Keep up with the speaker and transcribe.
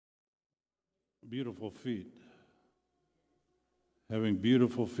beautiful feet. Having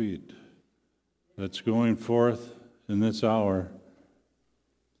beautiful feet that's going forth in this hour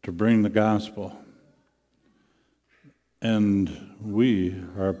to bring the gospel. And we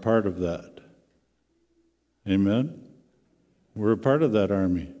are a part of that. Amen? We're a part of that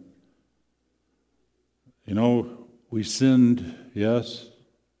army. You know, we sinned, yes,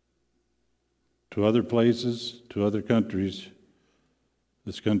 to other places, to other countries.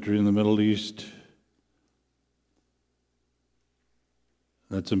 This country in the Middle East,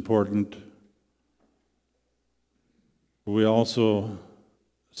 that's important. We also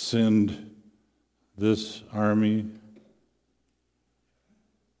sinned this army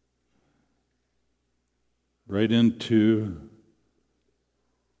right into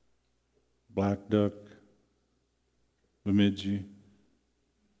Black Duck, Bemidji,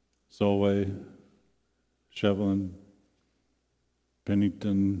 Solway, Shevlin,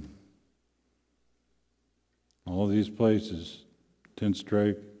 Pennington, all these places, Tin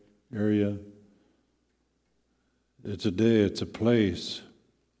Strike area. It's a day, it's a place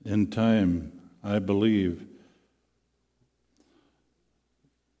in time, I believe.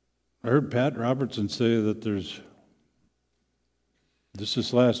 I heard Pat Robertson say that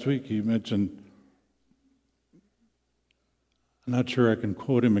this last week, he mentioned, I'm not sure I can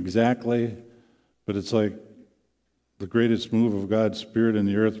quote him exactly, but it's like the greatest move of God's Spirit in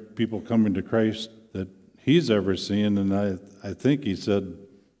the earth, people coming to Christ that he's ever seen, and I think he said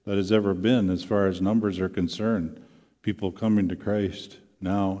that has ever been as far as numbers are concerned, people coming to Christ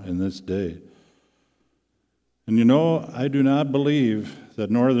now in this day. And you know, I do not believe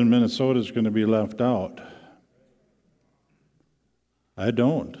that northern Minnesota is going to be left out. I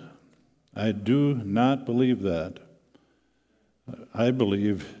don't. I do not believe that. I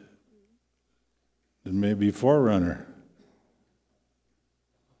believe it may be forerunner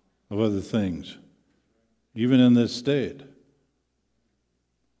of other things, even in this state.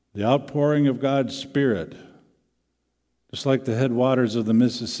 The outpouring of God's Spirit, just like the headwaters of the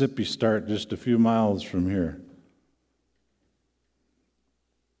Mississippi start just a few miles from here.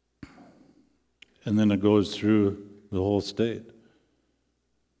 And then it goes through the whole state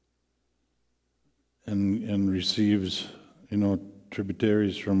and receives,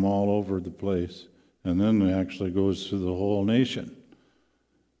 tributaries from all over the place. And then it actually goes through the whole nation.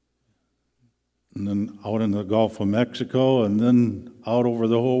 And then out in the Gulf of Mexico, and then out over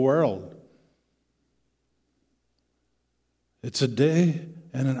the whole world. It's a day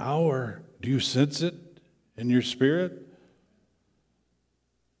and an hour. Do you sense it in your spirit?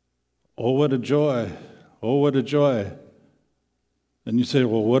 Oh, what a joy. Oh, what a joy. And you say,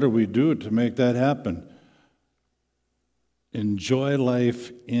 well, what do we do to make that happen? Enjoy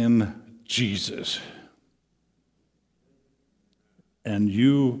life in Jesus. And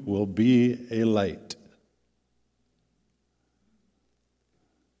you will be a light.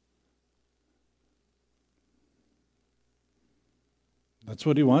 That's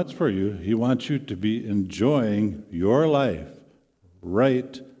what he wants for you. He wants you to be enjoying your life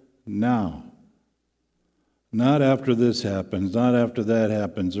right now. Not after this happens, not after that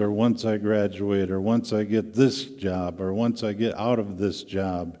happens, or once I graduate, or once I get this job, or once I get out of this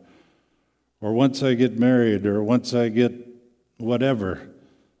job, or once I get married, or once I get whatever.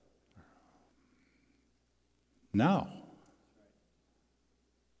 Now.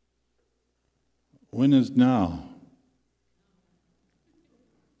 When is now?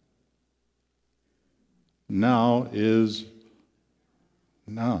 Now is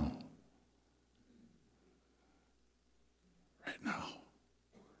now. Right now.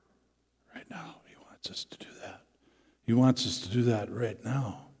 Right now. He wants us to do that. He wants us to do that right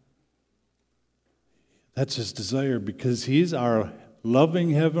now. That's his desire because he's our loving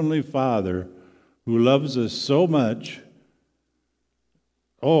Heavenly Father who loves us so much.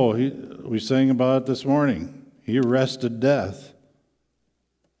 Oh, we sang about it this morning. He arrested death.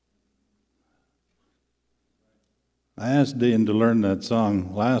 I asked Dane to learn that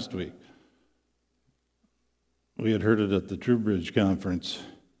song last week. We had heard it at the True Bridge conference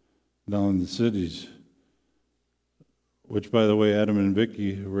down in the cities, which, by the way, Adam and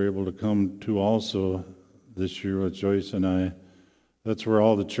Vicki were able to come to also this year with Joyce and I. That's where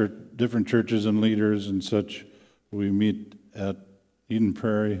all the different churches and leaders and such, we meet at Eden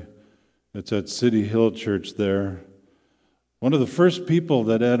Prairie. It's at City Hill Church there. One of the first people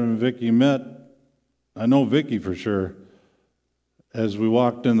that Adam and Vicki met, I know Vicki for sure, as we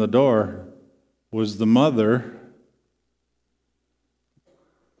walked in the door, was the mother,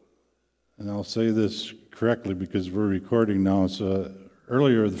 and I'll say this correctly because we're recording now, so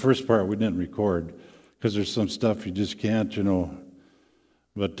earlier, the first part we didn't record, because there's some stuff you just can't,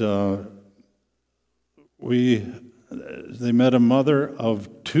 But they met a mother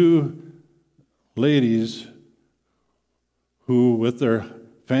of two ladies who, with their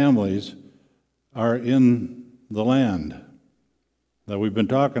families, are in the land that we've been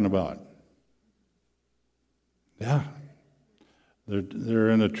talking about. Yeah. They're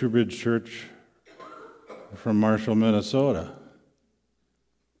in a True Bridge church from Marshall, Minnesota.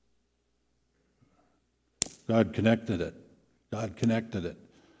 God connected it. God connected it.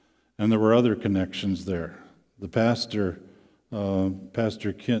 And there were other connections there. The pastor,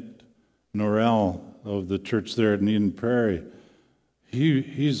 Pastor Kent Norrell of the church there at Eden Prairie,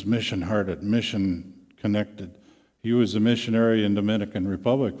 he's mission-hearted, mission-connected. He was a missionary in Dominican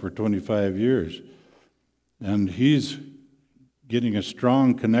Republic for 25 years. And he's getting a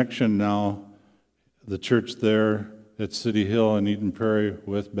strong connection now, the church there at City Hill and Eden Prairie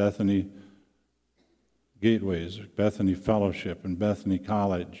with Bethany Gateways, Bethany Fellowship, and Bethany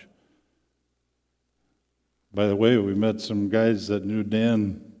College. By the way, we met some guys that knew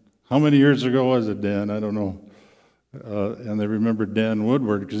Dan. How many years ago was it, Dan? I don't know. And they remembered Dan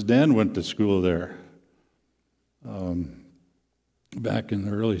Woodward because Dan went to school there back in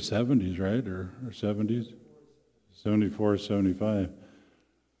the early 70s, right? Or 70s? 74, 75.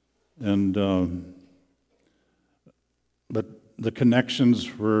 And but the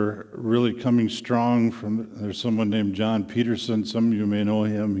connections were really coming strong there's someone named John Peterson. Some of you may know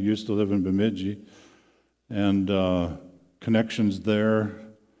him. He used to live in Bemidji. And connections there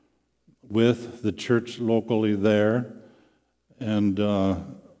with the church locally there. And I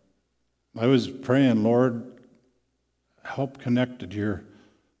was praying, Lord, help connect it here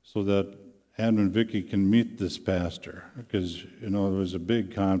so that Adam and Vicki can meet this pastor. Because, there was a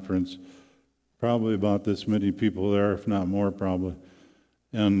big conference, probably about this many people there, if not more probably.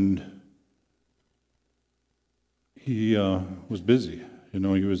 And he was busy. He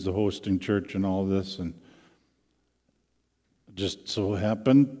was the hosting church and all this. And just so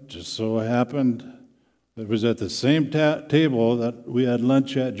happened, it was at the same table that we had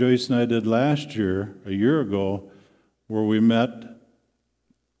lunch at, Joyce and I did last year, a year ago, where we met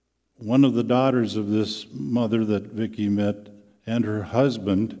one of the daughters of this mother that Vicki met and her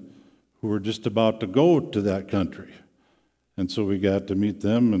husband, who were just about to go to that country. And so we got to meet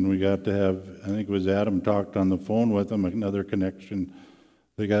them, and we got to have, I think it was Adam talked on the phone with them, another connection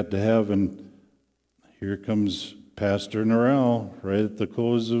they got to have, and here comes Pastor Norrell, right at the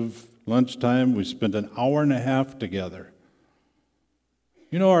close of lunchtime. We spent an hour and a half together.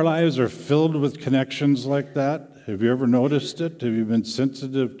 Our lives are filled with connections like that. Have you ever noticed it? Have you been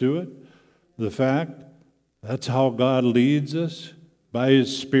sensitive to it? The fact that's how God leads us, by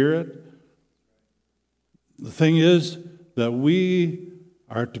His Spirit. The thing is that we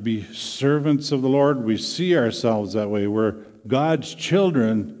are to be servants of the Lord. We see ourselves that way. We're God's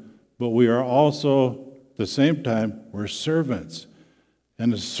children, but we are also, at the same time, we're servants.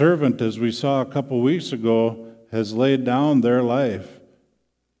 And a servant, as we saw a couple weeks ago, has laid down their life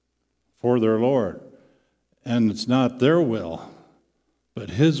for their Lord. And it's not their will, but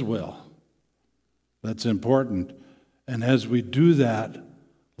His will. That's important. And as we do that,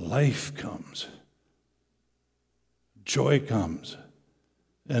 life comes. Joy comes.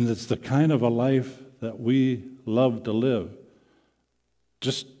 And it's the kind of a life that we love to live.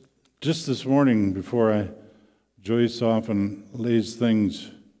 Just this morning, before Joyce often lays things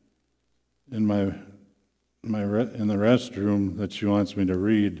in the restroom that she wants me to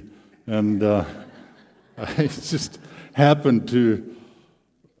read, and I just happened to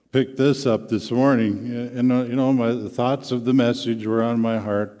pick this up this morning. And the thoughts of the message were on my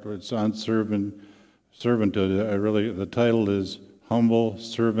heart. It's on servanthood. The title is Humble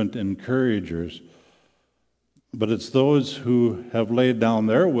Servant Encouragers. But it's those who have laid down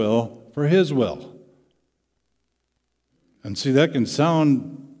their will for His will. And see, that can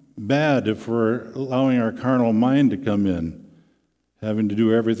sound bad if we're allowing our carnal mind to come in, having to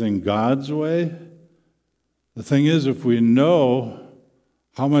do everything God's way. The thing is, if we know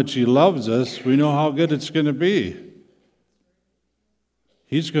how much He loves us, we know how good it's going to be.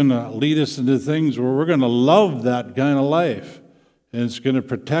 He's going to lead us into things where we're going to love that kind of life. And it's going to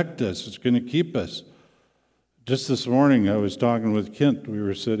protect us. It's going to keep us. Just this morning, I was talking with Kent. We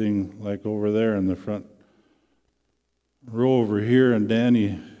were sitting like over there in the front row over here, and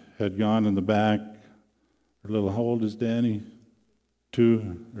Danny had gone in the back. How old is Danny?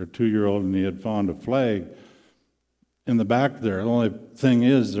 2-year-old, and he had found a flag in the back there. The only thing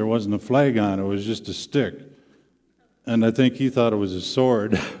is, there wasn't a flag on it. It was just a stick. And I think he thought it was a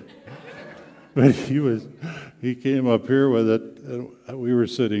sword. But he came up here with it. And we were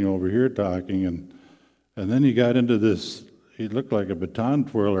sitting over here talking, and then he got into this, he looked like a baton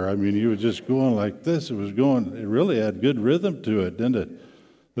twirler. I mean, he was just going like this. It really had good rhythm to it, didn't it?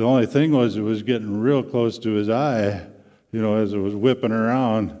 The only thing was it was getting real close to his eye, as it was whipping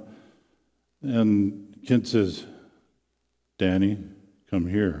around. And Kent says, Danny, come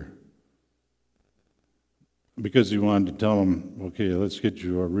here. Because he wanted to tell him, okay, let's get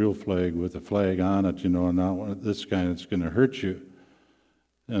you a real flag with a flag on it, and not one of this kind that's going to hurt you.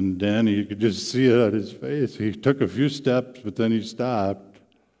 And Danny, you could just see it on his face. He took a few steps, but then he stopped.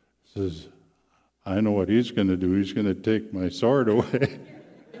 He says, I know what he's going to do. He's going to take my sword away.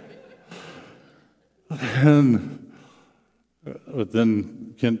 But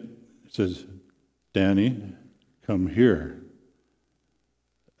then Kent says, Danny, come here.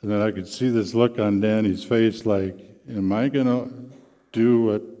 And then I could see this look on Danny's face like, am I going to do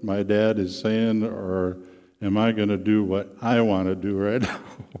what my dad is saying, or am I going to do what I want to do right now?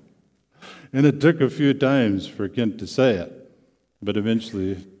 And it took a few times for Kent to say it. But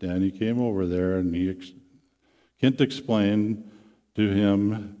eventually, Danny came over there, and Kent explained to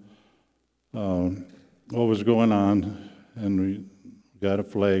him what was going on, and we got a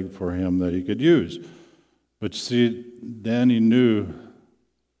flag for him that he could use. But see, Danny knew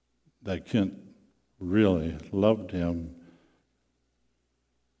that Kent really loved him.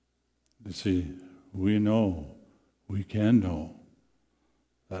 You see, we can know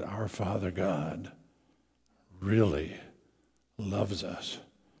that our Father God really loves us,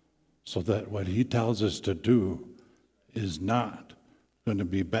 so that what he tells us to do is not going to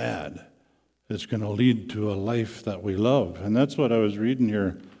be bad. It's going to lead to a life that we love. And that's what I was reading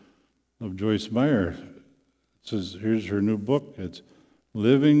here of Joyce Meyer. It says, here's her new book. It's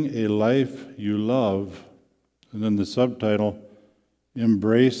Living a Life You Love. And then the subtitle,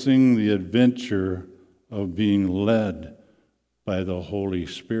 Embracing the Adventure of Being Led by the Holy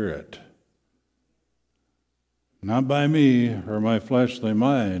Spirit. Not by me or my fleshly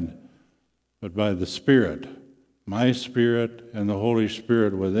mind, but by the Spirit, my spirit and the Holy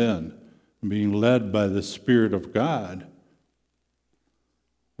Spirit within, being led by the Spirit of God,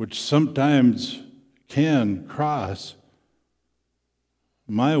 which sometimes can cross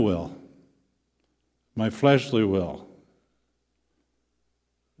my will, my fleshly will.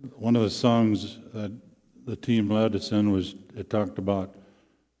 One of the songs that the team led us in it talked about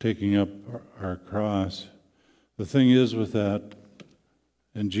taking up our cross. The thing is with that,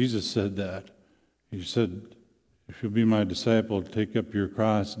 and Jesus said that, he said, if you'll be my disciple, take up your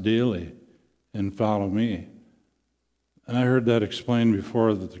cross daily and follow me. And I heard that explained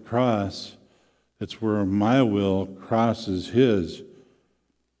before, that the cross, it's where my will crosses his,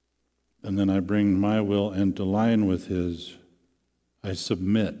 and then I bring my will into line with his. I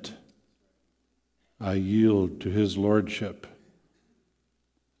submit. I yield to his lordship.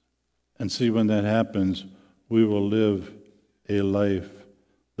 And see, when that happens, we will live a life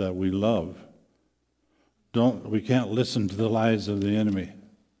that we love. We can't listen to the lies of the enemy,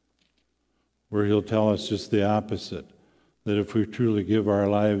 where he'll tell us just the opposite, that if we truly give our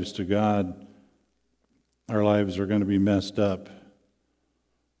lives to God, our lives are going to be messed up.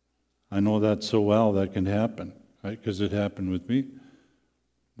 I know that so well that can happen, right? Because it happened with me.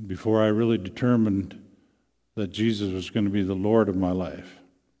 Before I really determined that Jesus was going to be the Lord of my life.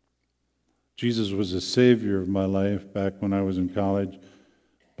 Jesus was the Savior of my life back when I was in college,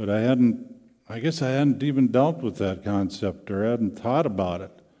 but I guess I hadn't even dealt with that concept, or hadn't thought about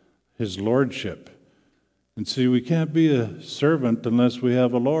it, his lordship. And see, we can't be a servant unless we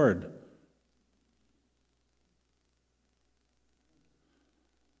have a Lord.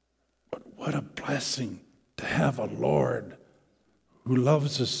 But what a blessing to have a Lord who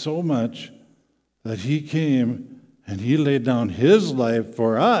loves us so much that he came and he laid down his life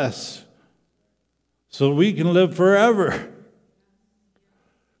for us so we can live forever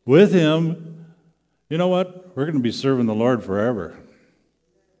with him. You know what? We're going to be serving the Lord forever.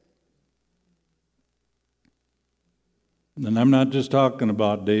 And I'm not just talking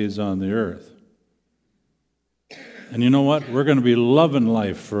about days on the earth. And you know what? We're going to be loving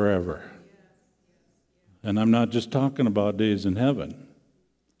life forever. And I'm not just talking about days in heaven.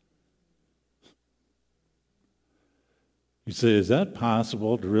 You say, is that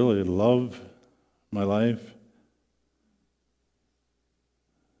possible to really love my life?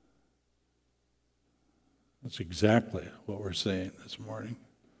 That's exactly what we're saying this morning.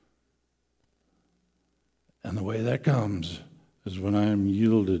 And the way that comes is when I'm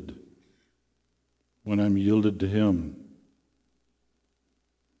yielded to him.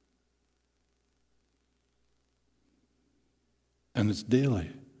 And it's daily.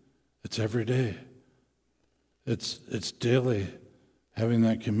 It's every day. It's daily having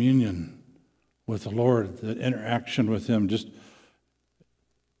that communion with the Lord, the interaction with Him.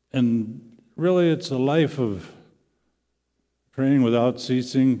 And really it's a life of praying without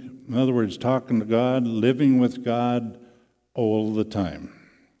ceasing. In other words, talking to God, living with God all the time.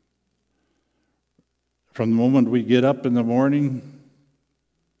 From the moment we get up in the morning,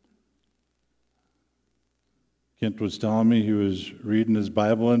 Kent was telling me he was reading his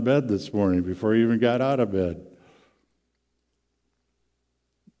Bible in bed this morning before he even got out of bed.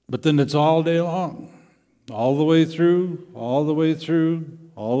 But then it's all day long, all the way through, all the way through,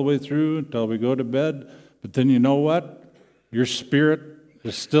 all the way through until we go to bed. But then you know what? Your spirit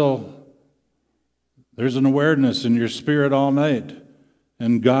is still, there's an awareness in your spirit all night.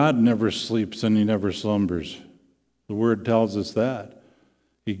 And God never sleeps and He never slumbers. The Word tells us that.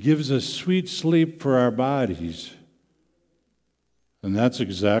 He gives us sweet sleep for our bodies. And that's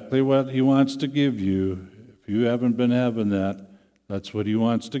exactly what He wants to give you. If you haven't been having that, that's what He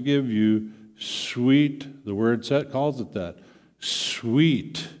wants to give you. Sweet, the Word calls it that.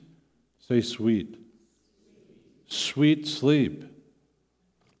 Sweet. Say sweet. Sweet sleep.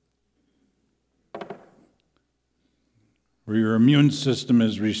 Where your immune system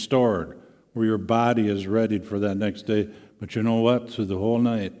is restored, where your body is readied for that next day. But you know what? Through the whole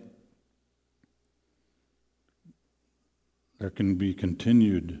night, there can be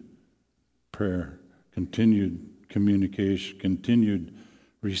continued prayer, continued communication, continued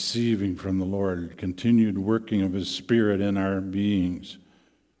receiving from the Lord, continued working of His Spirit in our beings,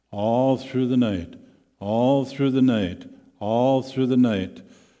 all through the night, all through the night, all through the night.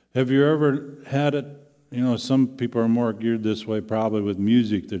 Have you ever had it? You know, some people are more geared this way probably with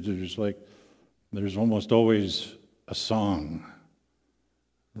music. They're just like, there's almost always a song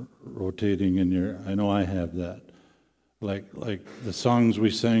rotating in your, I know I have that. Like the songs we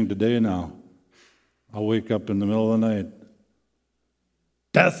sang today now. I'll wake up in the middle of the night.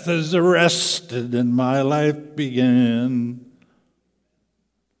 Death is arrested and my life began.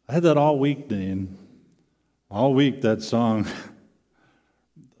 I had that all week, Dane. All week, that song.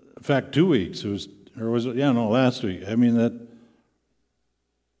 In fact, 2 weeks. Last week. I mean, that.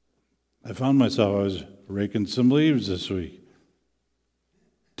 I found myself, I was raking some leaves this week.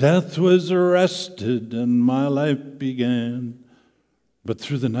 Death was arrested and my life began. But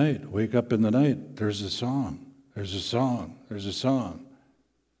through the night, wake up in the night, there's a song. There's a song. There's a song.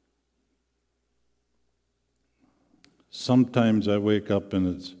 Sometimes I wake up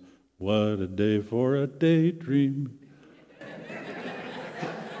and it's, what a day for a daydream.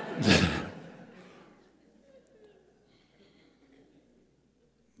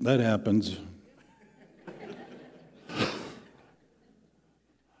 That happens.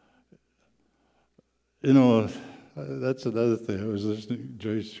 You know, that's another thing. I was listening,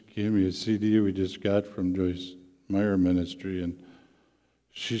 Joyce gave me a CD we just got from Joyce Meyer Ministry, and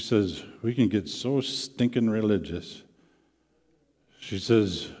she says, we can get so stinking religious. She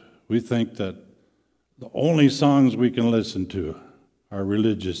says, we think that the only songs we can listen to are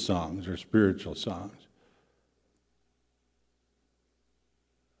religious songs or spiritual songs.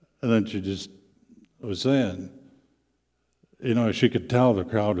 And then she just was saying, you know, she could tell the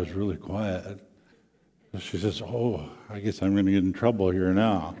crowd was really quiet. She says, oh, I guess I'm going to get in trouble here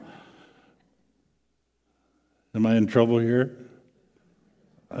now. Am I in trouble here?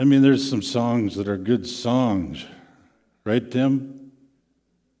 I mean, there's some songs that are good songs. Right, Tim?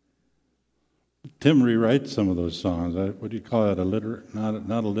 Tim rewrites some of those songs. What do you call that?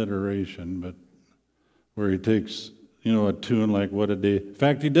 Not alliteration, but where he takes, you know, a tune like What a Day. In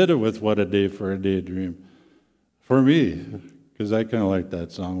fact, he did it with What a Day for a Daydream. For me, because I kind of liked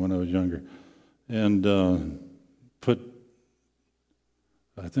that song when I was younger. And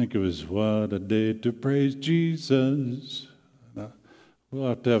I think it was What a Day to Praise Jesus. We'll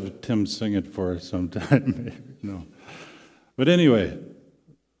have to have Tim sing it for us sometime. Maybe. No. But anyway,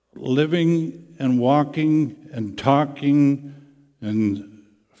 living and walking and talking and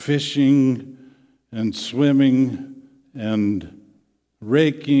fishing and swimming and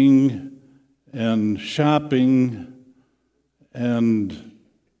raking and shopping and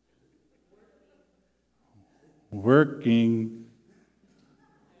working.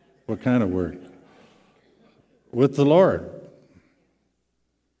 What kind of work? With the Lord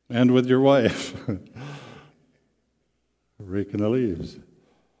and with your wife. Raking the leaves.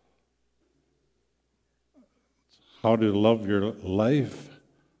 How to love your life,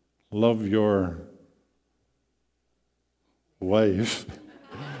 love your wife.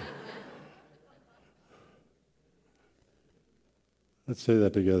 Let's say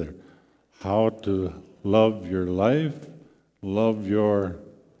that together. How to love your life, love your...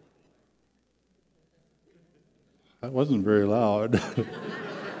 That wasn't very loud.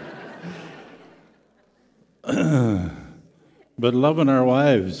 but loving our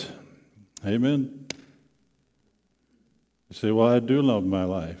wives. Amen. You say, well, I do love my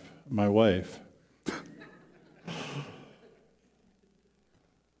wife.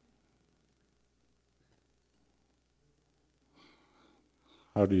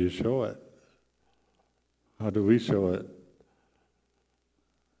 How do you show it? How do we show it?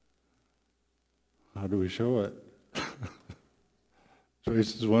 How do we show it?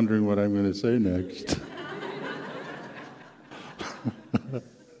 Joyce is wondering what I'm going to say next.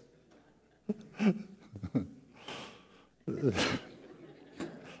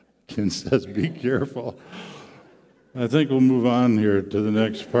 Ken says, be careful. I think we'll move on here to the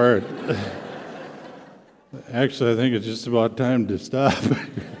next part. Actually, I think it's just about time to stop.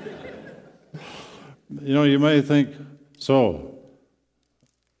 You might think, so,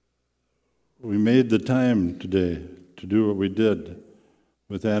 we made the time today to do what we did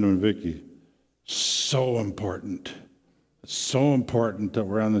with Adam and Vicki. So important. It's so important that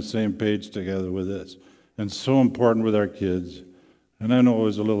we're on the same page together with this. And so important with our kids. And I know it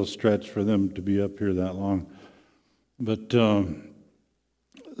was a little stretch for them to be up here that long. But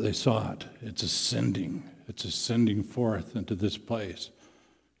they saw it. It's ascending. It's ascending forth into this place.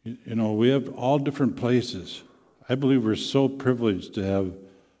 We have all different places. I believe we're so privileged to have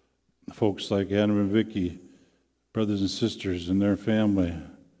folks like Adam and Vicki, brothers and sisters and their family,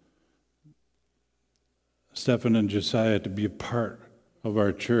 Stephen and Josiah, to be a part of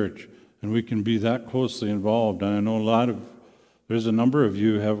our church. And we can be that closely involved. And I know there's a number of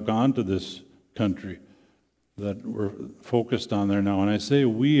you who have gone to this country that we're focused on there now. And I say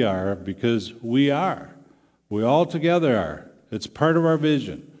we are because we are. We all together are. It's part of our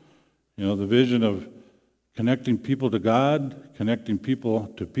vision. The vision of connecting people to God, connecting people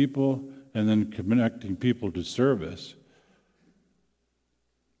to people, and then connecting people to service.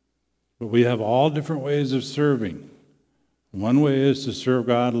 But we have all different ways of serving. One way is to serve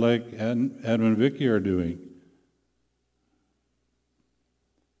God like Adam and Vicki are doing.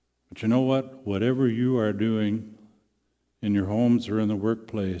 But you know what? Whatever you are doing in your homes or in the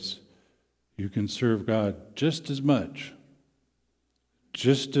workplace, you can serve God just as much.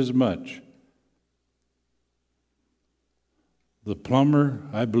 Just as much. The plumber,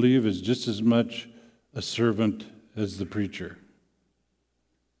 I believe, is just as much a servant as the preacher.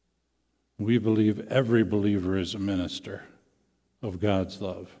 We believe every believer is a minister of God's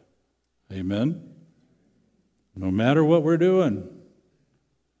love. Amen? No matter what we're doing.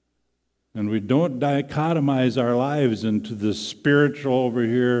 And we don't dichotomize our lives into the spiritual over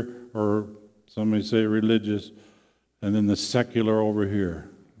here, or some may say religious, and then the secular over here.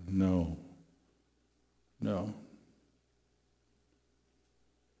 No.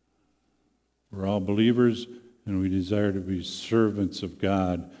 We're all believers, and we desire to be servants of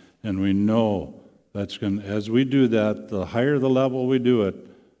God. And we know as we do that, the higher the level we do it,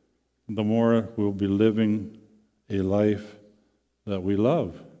 the more we'll be living a life that we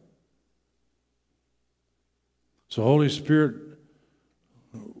love. So, Holy Spirit,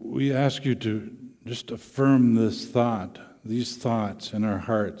 we ask you to just affirm these thoughts in our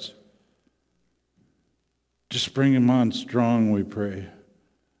hearts. Just bring them on strong, we pray,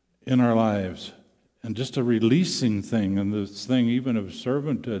 in our lives. And just a releasing thing, and this thing even of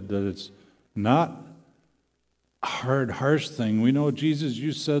servanthood, that it's not a hard, harsh thing. We know, Jesus,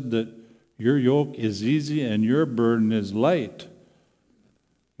 you said that your yoke is easy and your burden is light.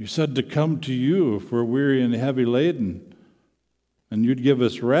 You said to come to you if we're weary and heavy laden, and you'd give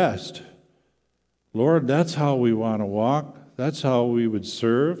us rest. Lord, that's how we want to walk. That's how we would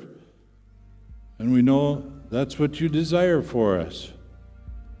serve. And we know that's what you desire for us.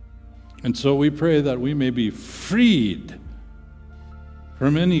 And so we pray that we may be freed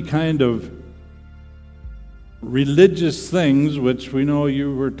from any kind of religious things, which we know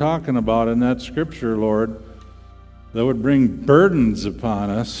you were talking about in that scripture, Lord, that would bring burdens upon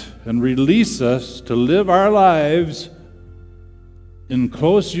us and release us to live our lives in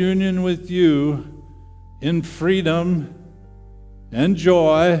close union with you, in freedom and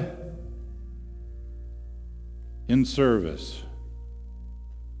joy, in service,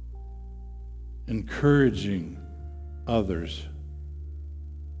 encouraging others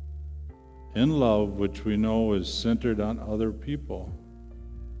in love, which we know is centered on other people.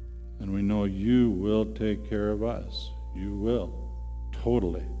 And we know you will take care of us. You will,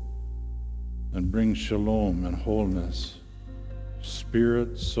 totally. And bring shalom and wholeness,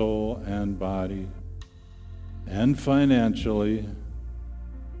 spirit, soul, and body, and financially,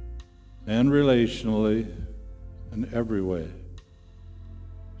 and relationally, in every way.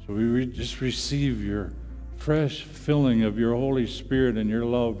 So we just receive your fresh filling of your Holy Spirit and your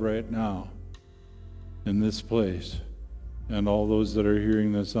love right now. in this place and all those that are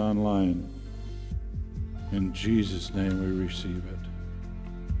hearing this online. In Jesus' name we receive it.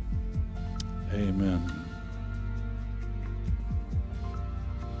 Amen.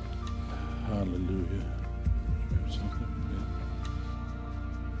 Hallelujah. Do you have something? Yeah.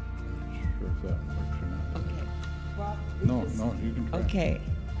 I'm not sure if that works or not. Okay. Well, No, you can try. Okay.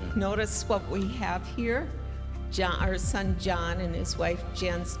 Yeah. Notice what we have here. Our son John and his wife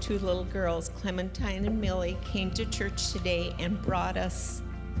Jen's two little girls, Clementine and Millie, came to church today and brought us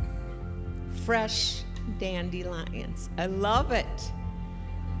fresh dandelions. I love it.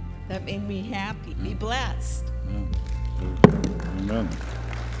 That made me happy. Be blessed. Yeah. Amen.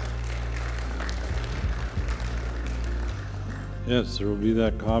 Yes, there will be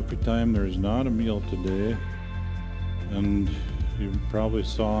that coffee time. There's not a meal today. And you probably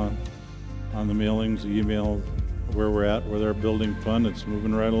saw on the mailings, the email, where we're at with our building fund. It's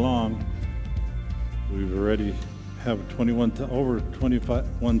moving right along. We've already have over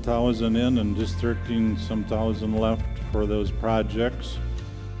 21,000 in and just 13 some thousand left for those projects.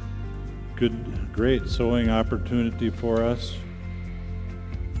 Great sowing opportunity for us.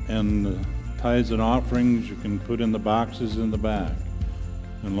 And tithes and offerings you can put in the boxes in the back.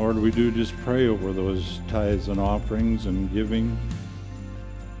 And Lord, we do just pray over those tithes and offerings and giving.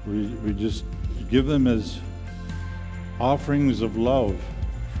 We just give them as offerings of love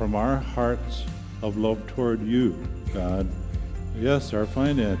from our hearts of love toward you, God. Yes, our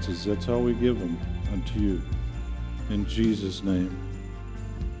finances, that's how we give them unto you. In Jesus' name.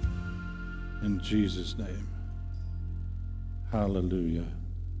 In Jesus' name. Hallelujah.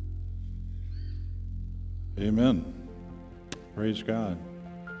 Amen. Praise God.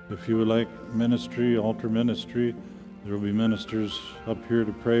 If you would like ministry, altar ministry, there will be ministers up here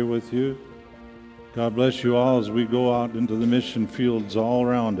to pray with you. God bless you all as we go out into the mission fields all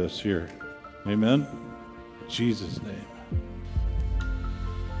around us here. Amen. In Jesus' name.